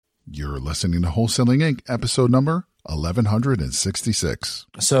You're listening to Wholesaling Inc., episode number 1166.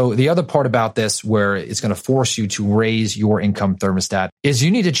 So the other part about this where it's going to force you to raise your income thermostat is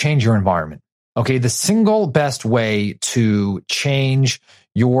you need to change your environment. Okay, the single best way to change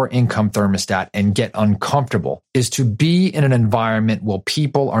your income thermostat and get uncomfortable is to be in an environment where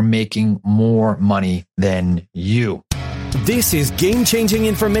people are making more money than you. This is game-changing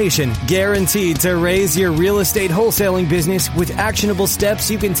information guaranteed to raise your real estate wholesaling business with actionable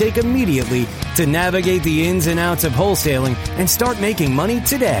steps you can take immediately to navigate the ins and outs of wholesaling and start making money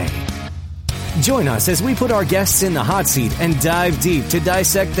today. Join us as we put our guests in the hot seat and dive deep to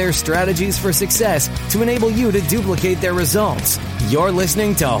dissect their strategies for success to enable you to duplicate their results. You're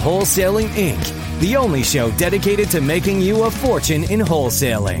listening to Wholesaling Inc., the only show dedicated to making you a fortune in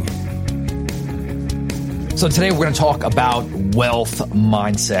wholesaling. So today we're going to talk about wealth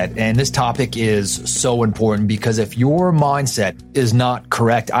mindset. And this topic is so important because if your mindset is not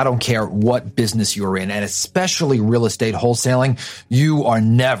correct, I don't care what business you're in, and especially real estate wholesaling, you are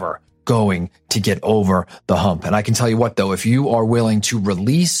never going to get over the hump. And I can tell you what, though, if you are willing to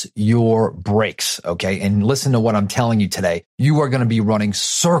release your brakes, okay, and listen to what I'm telling you today, you are going to be running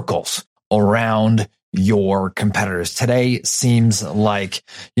circles around your competitors. Today seems like,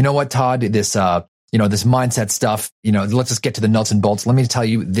 you know what, Todd, this mindset stuff, let's just get to the nuts and bolts. Let me tell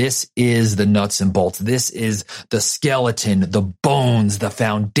you, this is the nuts and bolts. This is the skeleton, the bones, the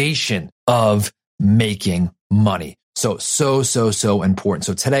foundation of making money. So important.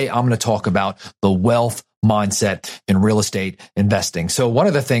 So today I'm going to talk about the wealth mindset in real estate investing. So one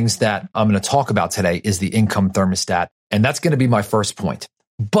of the things that I'm going to talk about today is the income thermostat. And that's going to be my first point.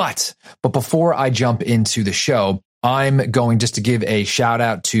 But before I jump into the show, I'm going just to give a shout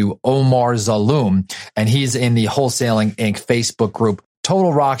out to Omar Zaloom, and he's in the Wholesaling Inc. Facebook group.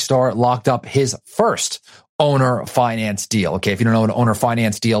 Total rock star, locked up his first owner finance deal. Okay, if you don't know what an owner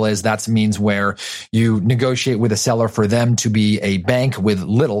finance deal is, that means where you negotiate with a seller for them to be a bank with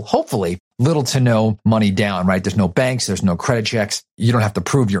hopefully little to no money down, right? There's no banks, there's no credit checks. You don't have to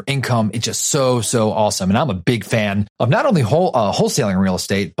prove your income. It's just so awesome. And I'm a big fan of not only wholesaling real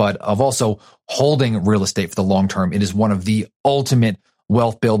estate, but of also holding real estate for the long term. It is one of the ultimate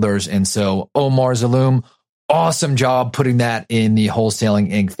wealth builders. And so Omar Zaloom, awesome job putting that in the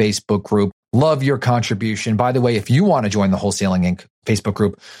Wholesaling Inc. Facebook group. Love your contribution. By the way, if you want to join the Wholesaling Inc. Facebook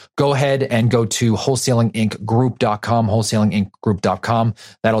group, go ahead and go to wholesalingincgroup.com, wholesalingincgroup.com.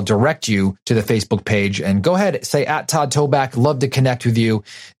 That'll direct you to the Facebook page. And go ahead, say @Todd Toback. Love to connect with you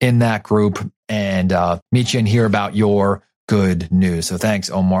in that group and meet you and hear about your good news. So thanks,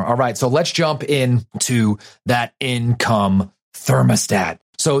 Omar. All right, so let's jump into that income thermostat.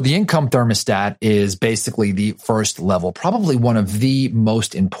 So the income thermostat is basically the first level, probably one of the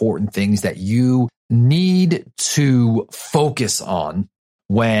most important things that you need to focus on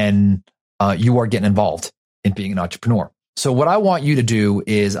when you are getting involved in being an entrepreneur. So what I want you to do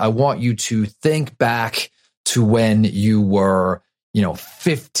is I want you to think back to when you were,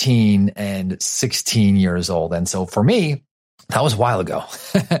 15 and 16 years old. And so for me, that was a while ago.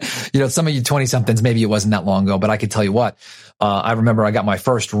 Some of you 20-somethings, maybe it wasn't that long ago, but I could tell you what, I remember I got my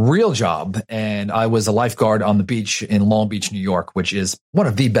first real job and I was a lifeguard on the beach in Long Beach, New York, which is one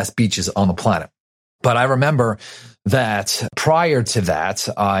of the best beaches on the planet. But I remember that prior to that,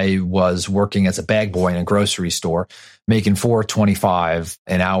 I was working as a bag boy in a grocery store, making $4.25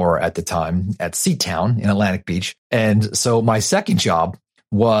 an hour at the time at Seatown in Atlantic Beach. And so my second job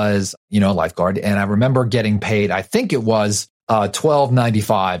was, a lifeguard. And I remember getting paid, I think it was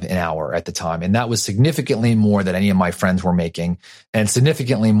 $12.95 an hour at the time. And that was significantly more than any of my friends were making and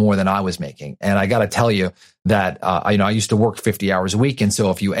significantly more than I was making. And I got to tell you that, I used to work 50 hours a week. And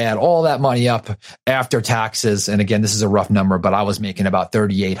so if you add all that money up after taxes, and again, this is a rough number, but I was making about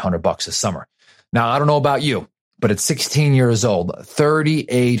 $3,800 a summer. Now, I don't know about you, but at 16 years old,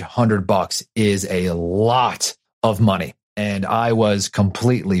 $3,800 is a lot of money. And I was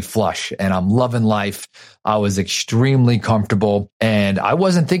completely flush and I'm loving life. I was extremely comfortable and I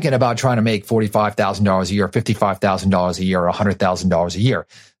wasn't thinking about trying to make $45,000 a year, $55,000 a year, or $100,000 a year.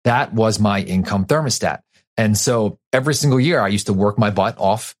 That was my income thermostat. And so every single year I used to work my butt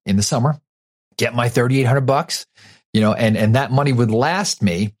off in the summer, get my $3,800, and that money would last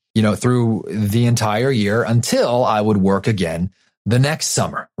me, through the entire year until I would work again the next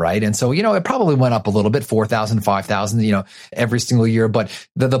summer, right? And so, it probably went up a little bit, 4,000, 5,000, every single year. But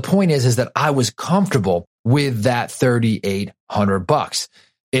the point is that I was comfortable with that $3,800.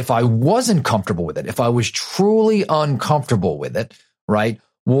 If I wasn't comfortable with it, if I was truly uncomfortable with it, right?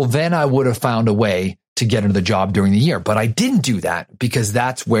 Well, then I would have found a way to get into the job during the year. But I didn't do that because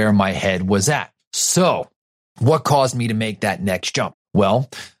that's where my head was at. So what caused me to make that next jump? Well,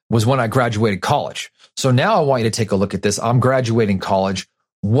 was when I graduated college. So now I want you to take a look at this. I'm graduating college.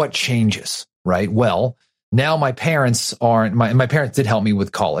 What changes, right? Well, now my parents my parents did help me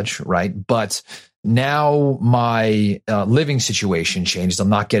with college, right? But now my living situation changes. I'm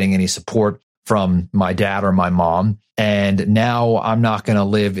not getting any support from my dad or my mom. And now I'm not going to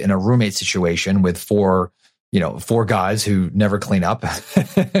live in a roommate situation with four guys who never clean up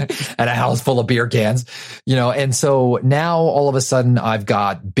and a house full of beer cans, and so now all of a sudden I've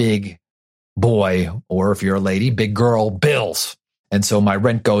got big boy, or if you're a lady, big girl bills. And so my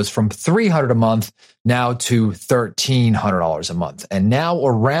rent goes from $300 a month now to $1,300 a month. And now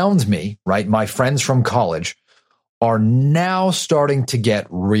around me, right, my friends from college are now starting to get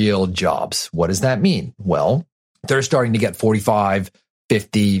real jobs. What does that mean? Well, they're starting to get $45,000,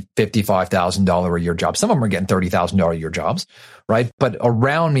 $50,000, $55,000 a year jobs. Some of them are getting $30,000 a year jobs, right? But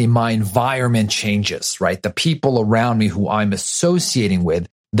around me, my environment changes, right? The people around me who I'm associating with,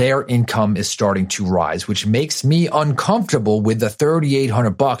 their income is starting to rise, which makes me uncomfortable with the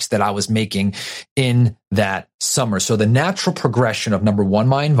 $3,800 that I was making in that summer. So the natural progression of number one,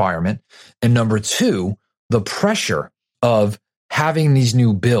 my environment, and number two, the pressure of having these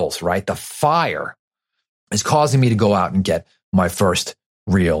new bills, right? The fire is causing me to go out and get my first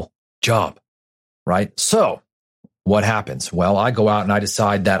real job, right? So what happens? Well, I go out and I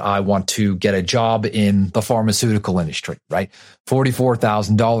decide that I want to get a job in the pharmaceutical industry, right?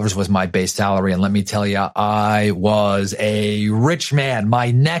 $44,000 was my base salary. And let me tell you, I was a rich man.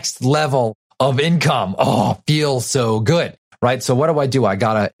 My next level of income, feels so good, right? So what do? I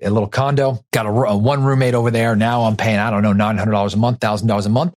got a little condo, got a one roommate over there. Now I'm paying, $900 a month, $1,000 a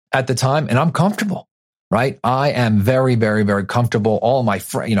month at the time. And I'm comfortable. Right. I am very, very, very comfortable. All my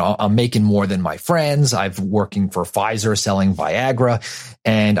friends, I'm making more than my friends. I'm working for Pfizer selling Viagra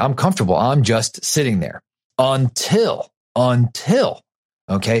and I'm comfortable. I'm just sitting there until,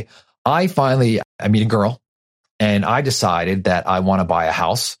 okay, I meet a girl and I decided that I want to buy a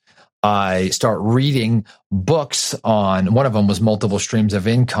house. I start reading books on, one of them was Multiple Streams of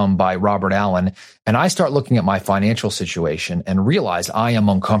Income by Robert Allen. And I start looking at my financial situation and realize I am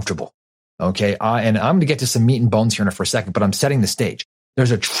uncomfortable. Okay. And I'm going to get to some meat and bones here for a second, but I'm setting the stage.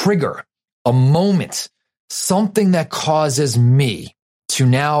 There's a trigger, a moment, something that causes me to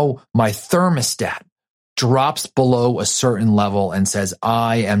now my thermostat drops below a certain level and says,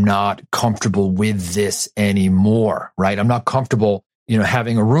 I am not comfortable with this anymore, right? I'm not comfortable,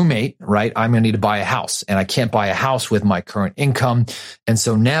 having a roommate, right? I'm going to need to buy a house and I can't buy a house with my current income. And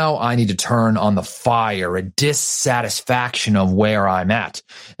so now I need to turn on the fire, a dissatisfaction of where I'm at.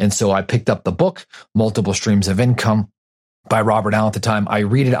 And so I picked up the book, Multiple Streams of Income by Robert Allen at the time. I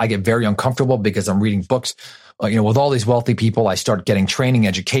read it. I get very uncomfortable because I'm reading books, with all these wealthy people. I start getting training,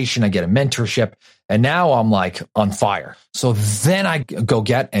 education. I get a mentorship. And now I'm like on fire. So then I go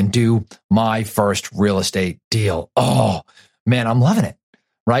get and do my first real estate deal. Oh, man, I'm loving it,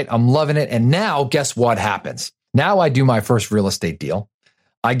 right? I'm loving it. And now guess what happens? Now I do my first real estate deal.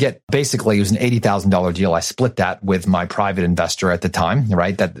 I get basically, it was an $80,000 deal. I split that with my private investor at the time,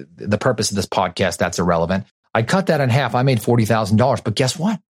 right? That the purpose of this podcast, that's irrelevant. I cut that in half. I made $40,000, but guess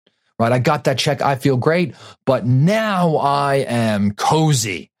what? Right? I got that check. I feel great, but now I am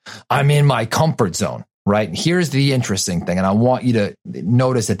cozy. I'm in my comfort zone, right? Here's the interesting thing. And I want you to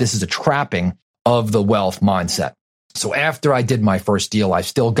notice that this is a trapping of the wealth mindset. So after I did my first deal, I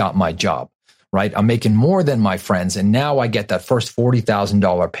still got my job, right? I'm making more than my friends. And now I get that first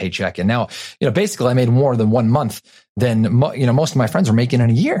 $40,000 paycheck. And now, basically I made more than 1 month than, most of my friends are making in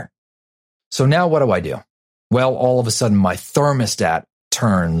a year. So now what do? Well, all of a sudden my thermostat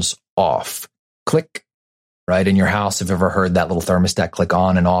turns off. Click, right? In your house, if you've ever heard that little thermostat click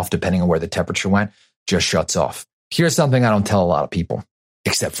on and off, depending on where the temperature went, just shuts off. Here's something I don't tell a lot of people,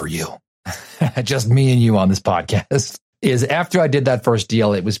 except for you. Just me and you on this podcast, is after I did that first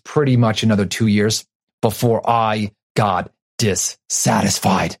deal, it was pretty much another 2 years before I got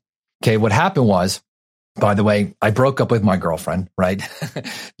dissatisfied. Okay. What happened was, by the way, I broke up with my girlfriend, right?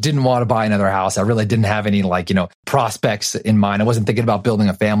 Didn't want to buy another house. I really didn't have any prospects in mind. I wasn't thinking about building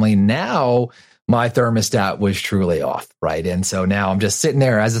a family. Now my thermostat was truly off, right? And so now I'm just sitting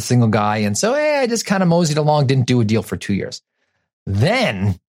there as a single guy. And so I just kind of moseyed along, didn't do a deal for 2 years.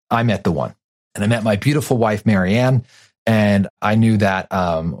 Then I met the one, and I met my beautiful wife, Marianne. And I knew that,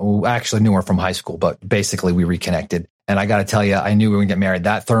 I actually knew her from high school, but basically we reconnected. And I got to tell you, I knew we were going to get married.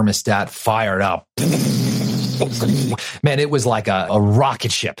 That thermostat fired up. Man, it was like a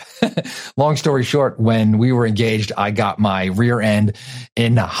rocket ship. Long story short, when we were engaged, I got my rear end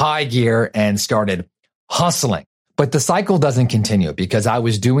in high gear and started hustling. But the cycle doesn't continue because I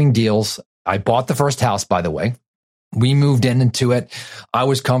was doing deals. I bought the first house, by the way. We moved into it. I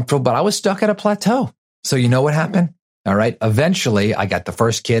was comfortable, but I was stuck at a plateau. So you know what happened? All right. Eventually, I got the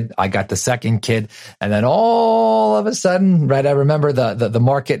first kid. I got the second kid. And then all of a sudden, right, I remember the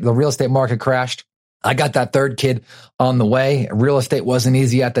market, the real estate market crashed. I got that third kid on the way. Real estate wasn't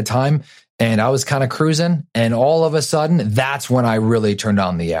easy at the time. And I was kind of cruising. And all of a sudden, that's when I really turned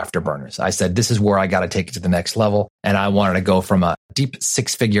on the afterburners. I said, this is where I got to take it to the next level. And I wanted to go from a deep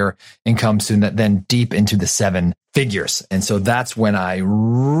 6-figure income soon, then deep into the 7 figures. And so that's when I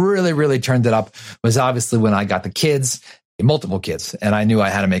really, really turned it up, was obviously when I got the kids, multiple kids, and I knew I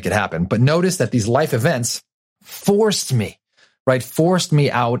had to make it happen. But notice that these life events forced me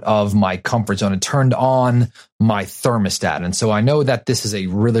out of my comfort zone and turned on my thermostat. And so I know that this is a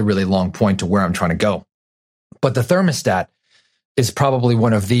really, really long point to where I'm trying to go. But the thermostat is probably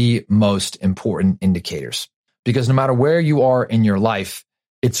one of the most important indicators, because no matter where you are in your life,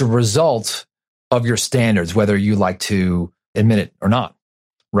 it's a result of your standards, whether you like to admit it or not,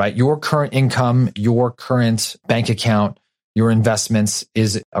 right? Your current income, your current bank account, your investments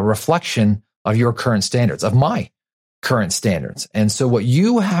is a reflection of your current standards, of my current standards. And so what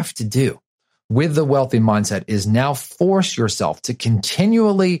you have to do with the wealthy mindset is now force yourself to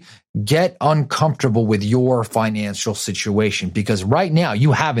continually get uncomfortable with your financial situation, because right now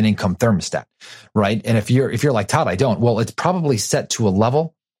you have an income thermostat, right? And if you're like, Todd, I don't, well, it's probably set to a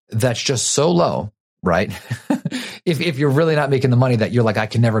level that's just so low, right? if you're really not making the money that you're like, I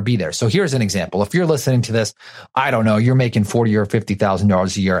can never be there. So here's an example. If you're listening to this, I don't know, you're making $40,000 or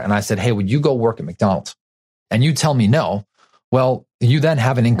 $50,000 a year. And I said, hey, would you go work at McDonald's? And you tell me no. Well, you then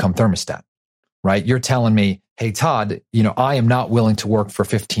have an income thermostat, right? You're telling me, hey, Todd, I am not willing to work for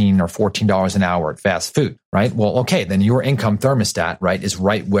 $15 or $14 an hour at fast food, right? Well, okay, then your income thermostat, right, is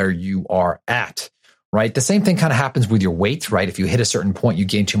right where you are at. Right? The same thing kind of happens with your weight, right? If you hit a certain point, you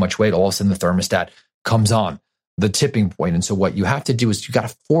gain too much weight, all of a sudden the thermostat comes on, the tipping point. And so what you have to do is you got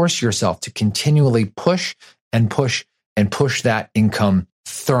to force yourself to continually push and push and push that income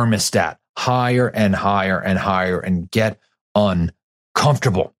thermostat higher and higher and higher and get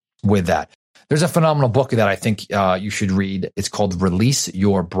uncomfortable with that. There's a phenomenal book that I think you should read. It's called Release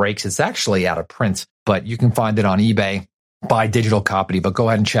Your Brakes. It's actually out of print, but you can find it on eBay. Buy digital copy, but go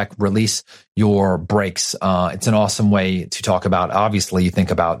ahead and check Release Your Brakes. It's an awesome way to talk about, obviously, you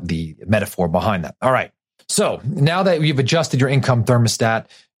think about the metaphor behind that. All right. So now that you've adjusted your income thermostat,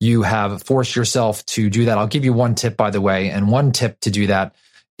 you have forced yourself to do that. I'll give you one tip, by the way. And one tip to do that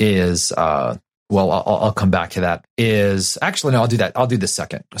is, I'll come back to that, is actually, no, I'll do that. I'll do this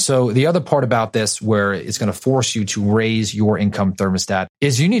second. So the other part about this, where it's going to force you to raise your income thermostat,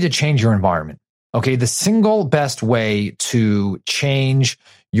 is you need to change your environment. Okay, the single best way to change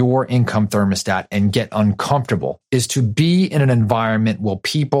your income thermostat and get uncomfortable is to be in an environment where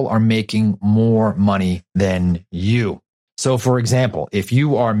people are making more money than you. So for example, if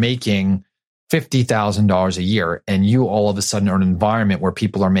you are making $50,000 a year and you all of a sudden are in an environment where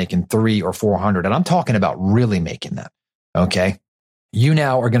people are making $300,000 or $400,000, and I'm talking about really making that, okay, you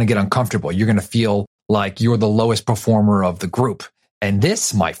now are going to get uncomfortable. You're going to feel like you're the lowest performer of the group. And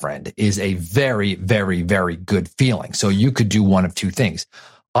this, my friend, is a very, very, very good feeling. So you could do one of two things.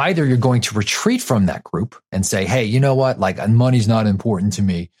 Either you're going to retreat from that group and say, hey, you know what? Like, money's not important to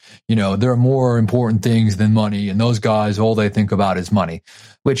me. There are more important things than money. And those guys, all they think about is money,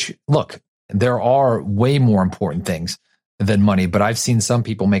 which, look, there are way more important things than money. But I've seen some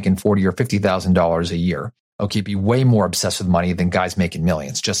people making $40,000 or $50,000 a year, okay, be way more obsessed with money than guys making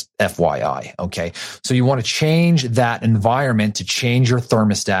millions, just FYI, okay? So you want to change that environment to change your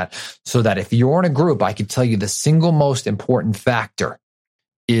thermostat so that if you're in a group, I can tell you the single most important factor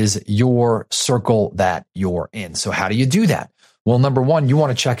is your circle that you're in. So how do you do that? Well, number one, you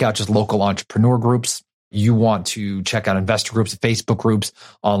want to check out just local entrepreneur groups. You want to check out investor groups, Facebook groups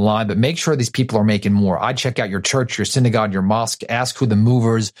online, but make sure these people are making more. I'd check out your church, your synagogue, your mosque, ask who the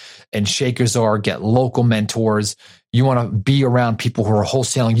movers and shakers are, get local mentors. You want to be around people who are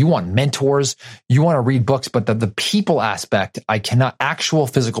wholesaling. You want mentors. You want to read books, but the people aspect, actual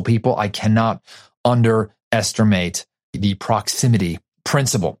physical people, I cannot underestimate the proximity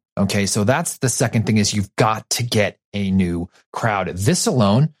principle. Okay. So that's the second thing, is you've got to get a new crowd. This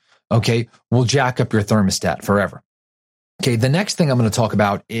alone, okay, will jack up your thermostat forever. Okay, the next thing I'm going to talk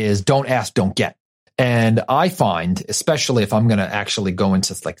about is don't ask, don't get. And I find, especially if I'm going to actually go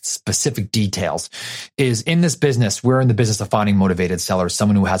into like specific details, is in this business, we're in the business of finding motivated sellers,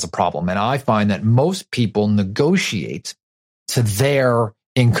 someone who has a problem. And I find that most people negotiate to their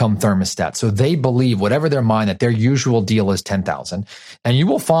income thermostat. So they believe, whatever their mind, that their usual deal is 10,000. And you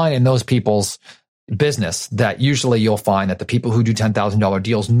will find in those people's business that usually you'll find that the people who do $10,000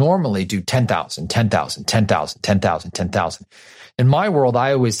 deals normally do 10,000, 10,000, 10,000, 10,000, 10,000. In my world,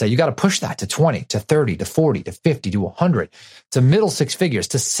 I always say you got to push that to 20, to 30, to 40, to 50, to 100, to middle six figures,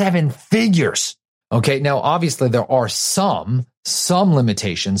 to seven figures. Okay. Now, obviously there are some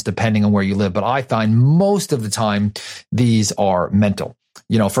limitations depending on where you live, but I find most of the time these are mental.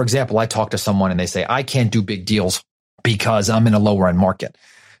 For example, I talk to someone and they say, I can't do big deals because I'm in a lower end market.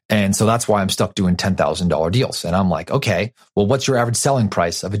 And so that's why I'm stuck doing $10,000 deals. And I'm like, okay, well, what's your average selling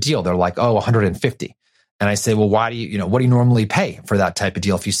price of a deal? They're like, oh, 150. And I say, well, why do you, what do you normally pay for that type of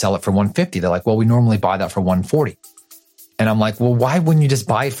deal if you sell it for 150? They're like, well, we normally buy that for 140. And I'm like, well, why wouldn't you just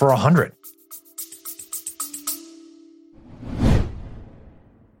buy it for 100?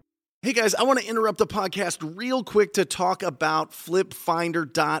 Hey guys, I want to interrupt the podcast real quick to talk about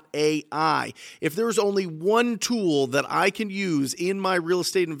FlipFinder.ai. If there's only one tool that I can use in my real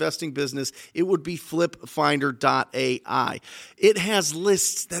estate investing business, it would be FlipFinder.ai. It has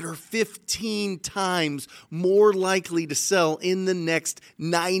lists that are 15 times more likely to sell in the next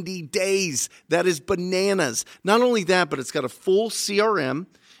 90 days. That is bananas. Not only that, but it's got a full CRM.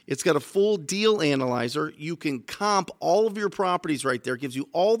 It's got a full deal analyzer. You can comp all of your properties right there. It gives you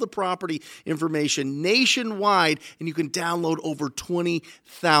all the property information nationwide, and you can download over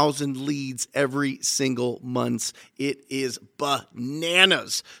 20,000 leads every single month. It is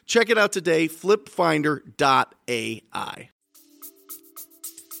bananas. Check it out today, FlipFinder.ai.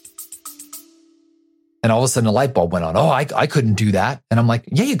 And all of a sudden a light bulb went on. Oh, I couldn't do that. And I'm like,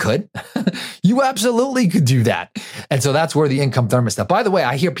 yeah, you could. You absolutely could do that. And so that's where the income thermostat. By the way,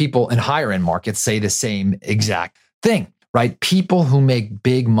 I hear people in higher end markets say the same exact thing, right? People who make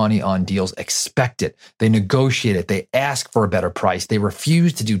big money on deals expect it. They negotiate it. They ask for a better price. They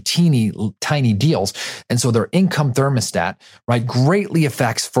refuse to do tiny deals. And so their income thermostat, right, greatly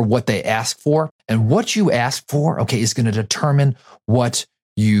affects for what they ask for. And what you ask for, okay, is going to determine what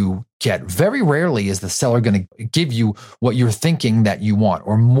you get. Very rarely is the seller going to give you what you're thinking that you want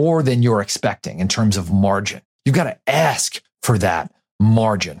or more than you're expecting in terms of margin. You've got to ask for that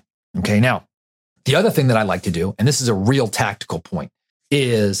margin. Okay. Now, the other thing that I like to do, and this is a real tactical point,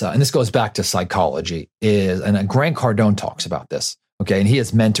 is, and this goes back to psychology, and Grant Cardone talks about this. Okay. And he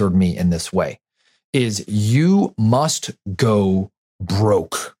has mentored me in this way, is you must go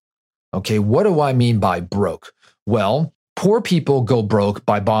broke. Okay. What do I mean by broke? Well, poor people go broke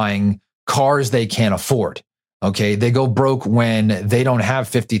by buying cars they can't afford. Okay. They go broke when they don't have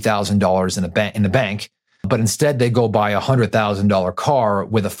 $50,000 in the bank, but instead they go buy a $100,000 car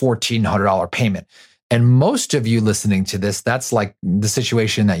with a $1,400 payment. And most of you listening to this, that's like the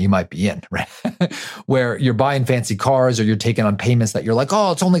situation that you might be in, right? Where you're buying fancy cars or you're taking on payments that you're like,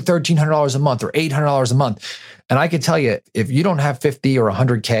 oh, it's only $1,300 a month or $800 a month. And I can tell you, if you don't have 50 or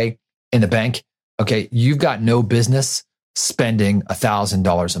 100K in the bank, okay, you've got no business spending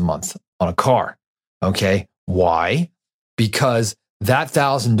 $1,000 a month on a car. Okay. Why? Because that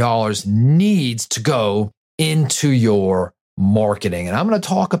 $1,000 needs to go into your marketing. And I'm going to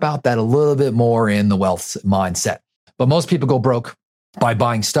talk about that a little bit more in the wealth mindset. But most people go broke by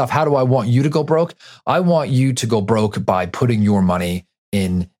buying stuff. How do I want you to go broke? I want you to go broke by putting your money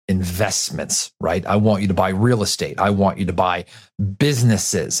in investments, right? I want you to buy real estate. I want you to buy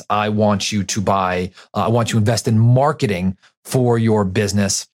businesses. I want you to invest in marketing for your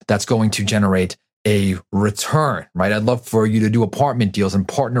business that's going to generate a return, right? I'd love for you to do apartment deals and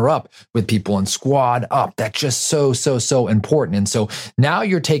partner up with people and squad up. That's just so important. And so now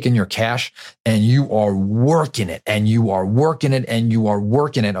you're taking your cash and you are working it and you are working it and you are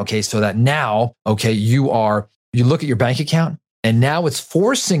working it. Okay. So that now, okay, you look at your bank account and now it's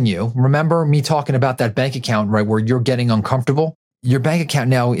forcing you. Remember me talking about that bank account, right? Where you're getting uncomfortable. Your bank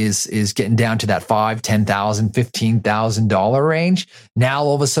account now is getting down to that $5,000, $10,000, $15,000 range. Now,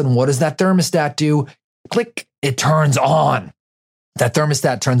 all of a sudden, what does that thermostat do? Click, it turns on. That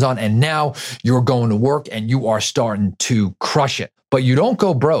thermostat turns on, and now you're going to work and you are starting to crush it. But you don't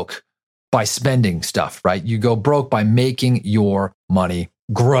go broke by spending stuff, right? You go broke by making your money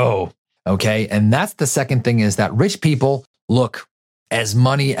grow, okay? And that's the second thing, is that rich people look as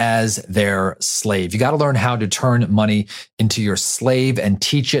money as their slave. You got to learn how to turn money into your slave and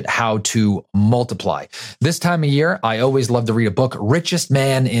teach it how to multiply. This time of year, I always love to read a book, Richest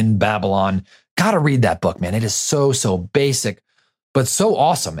Man in Babylon. Got to read that book, man. It is so basic, but so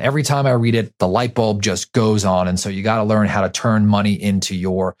awesome. Every time I read it, the light bulb just goes on. And so you got to learn how to turn money into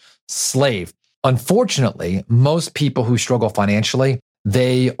your slave. Unfortunately, most people who struggle financially,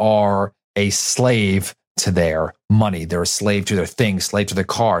 they are a slave to their money. They're a slave to their things, slave to their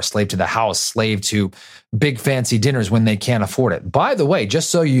car, slave to the house, slave to big fancy dinners when they can't afford it. By the way, just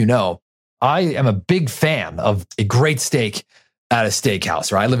so you know, I am a big fan of a great steak at a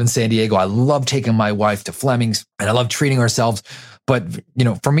steakhouse, right? I live in San Diego. I love taking my wife to Fleming's and I love treating ourselves. But,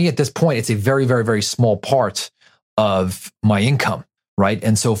 for me at this point, it's a very, very, very small part of my income, right?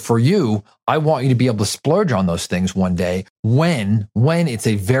 And so for you, I want you to be able to splurge on those things one day when it's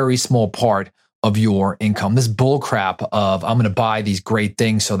a very small part of your income. This bull crap of I'm going to buy these great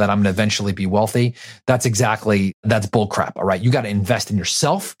things so that I'm going to eventually be wealthy. That's bull crap. All right. You got to invest in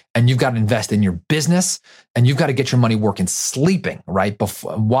yourself and you've got to invest in your business and you've got to get your money working sleeping, right?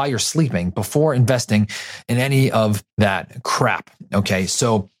 While you're sleeping, before investing in any of that crap. Okay.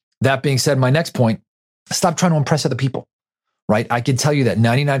 So that being said, my next point, stop trying to impress other people, right? I can tell you that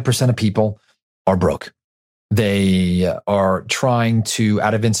 99% of people are broke. They are trying to,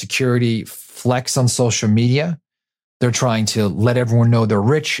 out of insecurity, flex on social media. They're trying to let everyone know they're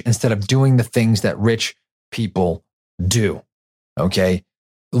rich instead of doing the things that rich people do. Okay.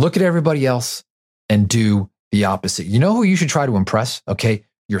 Look at everybody else and do the opposite. You know who you should try to impress? Okay.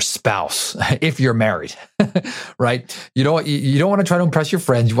 Your spouse, if you're married, right? You don't want to try to impress your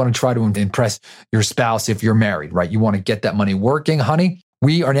friends. You want to try to impress your spouse if you're married, right? You want to get that money working, honey.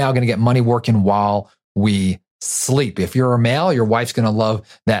 We are now going to get money working while we sleep. If you're a male, your wife's going to love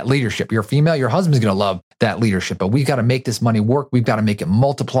that leadership. You're a female, your husband's going to love that leadership. But we've got to make this money work. We've got to make it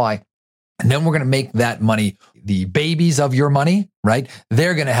multiply. And then we're going to make that money the babies of your money, right?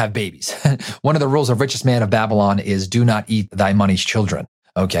 They're going to have babies. One of the rules of Richest Man of Babylon is do not eat thy money's children.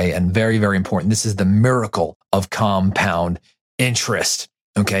 Okay. And very, very important. This is the miracle of compound interest.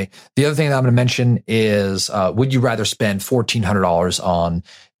 Okay. The other thing that I'm going to mention is, would you rather spend $1,400 on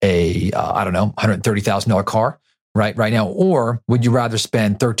a, $130,000 car right now, or would you rather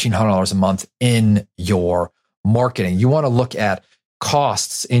spend $1,300 a month in your marketing? You want to look at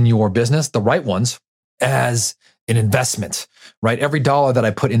costs in your business, the right ones, as an investment, right? Every dollar that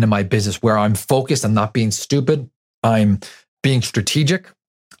I put into my business where I'm focused, I'm not being stupid, I'm being strategic,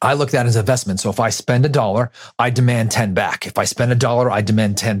 I look at that as investment. So if I spend $1, I demand 10 back. If I spend $1, I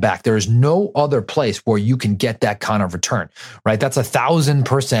demand 10 back. There is no other place where you can get that kind of return, right? That's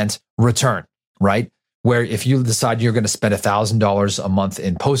 1,000% return, right? Where if you decide you're going to spend $1,000 a month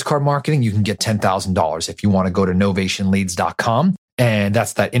in postcard marketing, you can get $10,000. If you want to go to novationleads.com, and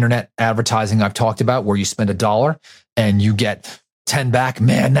that's that internet advertising I've talked about where you spend $1 and you get 10 back,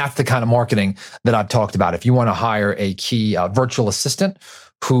 man, that's the kind of marketing that I've talked about. If you want to hire a key virtual assistant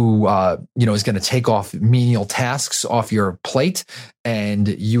who is going to take off menial tasks off your plate, and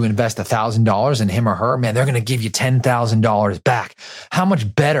you invest $1,000 in him or her, man, they're going to give you $10,000 back. How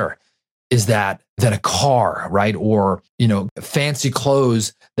much better is that than a car, right? Or fancy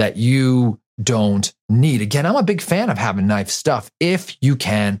clothes that you don't need. Again, I'm a big fan of having nice stuff if you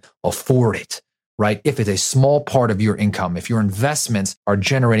can afford it, right? If it's a small part of your income, if your investments are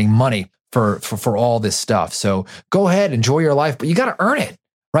generating money for all this stuff. So go ahead, enjoy your life, but you got to earn it.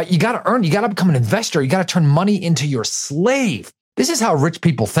 Right? You got to become an investor. You got to turn money into your slave. This is how rich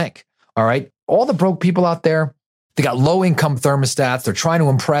people think. All right. All the broke people out there, they got low income thermostats. They're trying to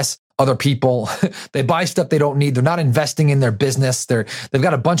impress other people. They buy stuff they don't need. They're not investing in their business. They've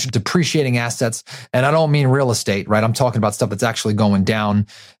got a bunch of depreciating assets. And I don't mean real estate, right? I'm talking about stuff that's actually going down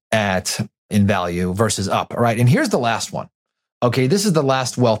in value versus up. All right. And here's the last one. Okay, this is the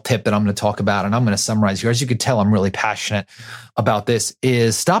last wealth tip that I'm going to talk about, and I'm going to summarize here. As you can tell, I'm really passionate about this,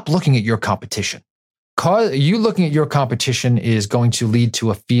 is stop looking at your competition. You looking at your competition is going to lead to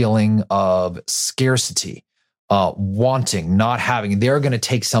a feeling of scarcity, wanting, not having. They're going to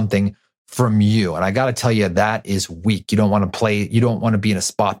take something from you. And I got to tell you, that is weak. You don't want to be in a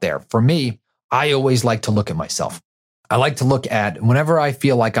spot there. For me, I always like to look at myself. I like to look at, whenever I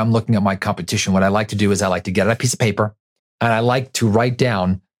feel like I'm looking at my competition, what I like to do is I like to get a piece of paper, and I like to write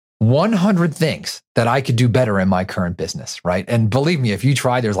down 100 things that I could do better in my current business, right? And believe me, if you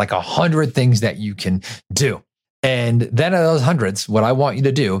try, there's like 100 things that you can do. And then of those hundreds, what I want you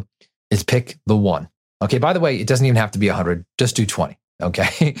to do is pick the one. Okay, by the way, it doesn't even have to be 100, just do 20,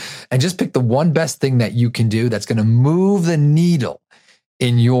 okay? And just pick the one best thing that you can do that's going to move the needle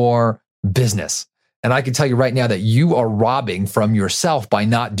in your business. And I can tell you right now that you are robbing from yourself by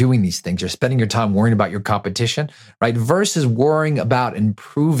not doing these things. You're spending your time worrying about your competition, right? Versus worrying about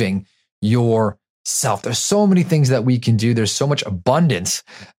improving yourself. There's so many things that we can do. There's so much abundance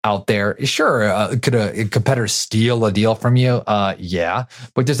out there. Sure, could a competitor steal a deal from you? Yeah,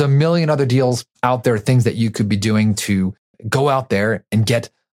 but there's a million other deals out there, things that you could be doing to go out there and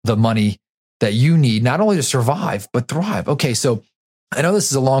get the money that you need, not only to survive, but thrive. Okay, so I know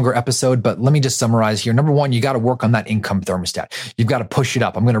this is a longer episode, but let me just summarize here. Number one, you got to work on that income thermostat. You've got to push it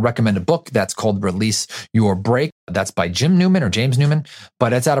up. I'm going to recommend a book that's called Release Your Break. That's by Jim Newman or James Newman,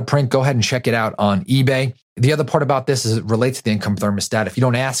 but it's out of print. Go ahead and check it out on eBay. The other part about this is it relates to the income thermostat. If you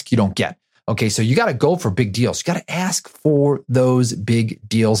don't ask, you don't get. Okay, so you got to go for big deals. You got to ask for those big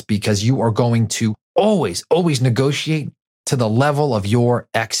deals because you are going to always negotiate to the level of your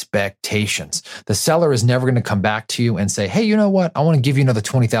expectations. The seller is never going to come back to you and say, hey, you know what? I want to give you another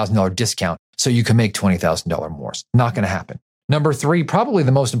 $20,000 discount so you can make $20,000 more. It's not going to happen. Number three, probably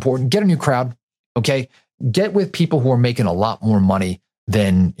the most important, get a new crowd. Okay, get with people who are making a lot more money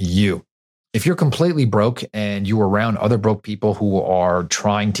than you. If you're completely broke and you're around other broke people who are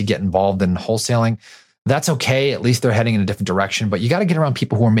trying to get involved in wholesaling, that's okay. At least they're heading in a different direction, but you got to get around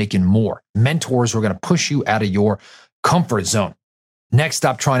people who are making more. Mentors who are going to push you out of your comfort zone. Next,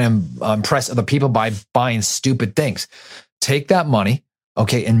 stop trying to impress other people by buying stupid things. Take that money,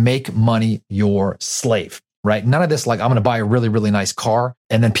 okay, and make money your slave, right? None of this like, I'm going to buy a really, really nice car,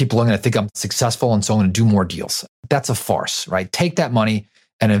 and then people are going to think I'm successful, and so I'm going to do more deals. That's a farce, right? Take that money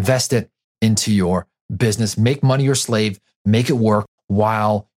and invest it into your business. Make money your slave. Make it work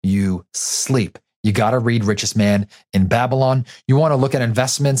while you sleep. You got to read Richest Man in Babylon. You want to look at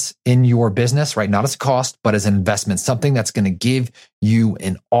investments in your business, right? Not as a cost, but as an investment, something that's going to give you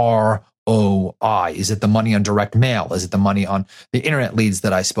an ROI. Is it the money on direct mail? Is it the money on the internet leads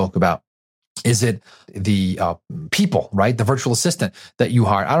that I spoke about? Is it the people, right? The virtual assistant that you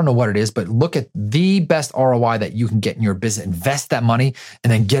hire? I don't know what it is, but look at the best ROI that you can get in your business. Invest that money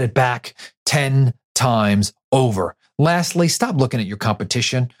and then get it back 10 times over. Lastly, stop looking at your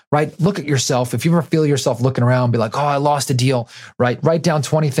competition, right? Look at yourself. If you ever feel yourself looking around and be like, oh, I lost a deal, right? Write down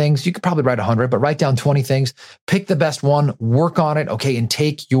 20 things. You could probably write 100, but write down 20 things. Pick the best one, work on it, okay? And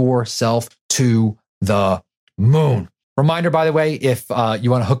take yourself to the moon. Reminder, by the way, if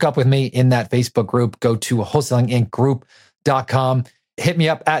you want to hook up with me in that Facebook group, go to wholesalingincgroup.com. Hit me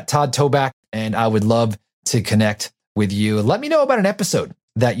up at Todd Toback, and I would love to connect with you. Let me know about an episode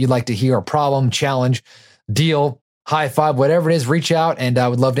that you'd like to hear, a problem, challenge, deal, high five, whatever it is. Reach out, and I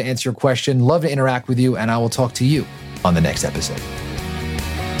would love to answer your question, love to interact with you, and I will talk to you on the next episode.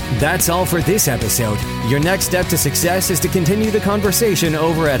 That's all for this episode. Your next step to success is to continue the conversation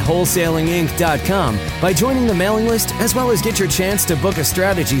over at wholesalinginc.com by joining the mailing list, as well as get your chance to book a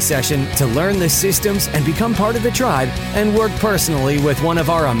strategy session to learn the systems and become part of the tribe and work personally with one of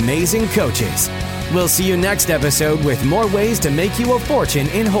our amazing coaches. We'll see you next episode with more ways to make you a fortune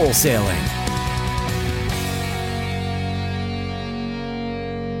in wholesaling.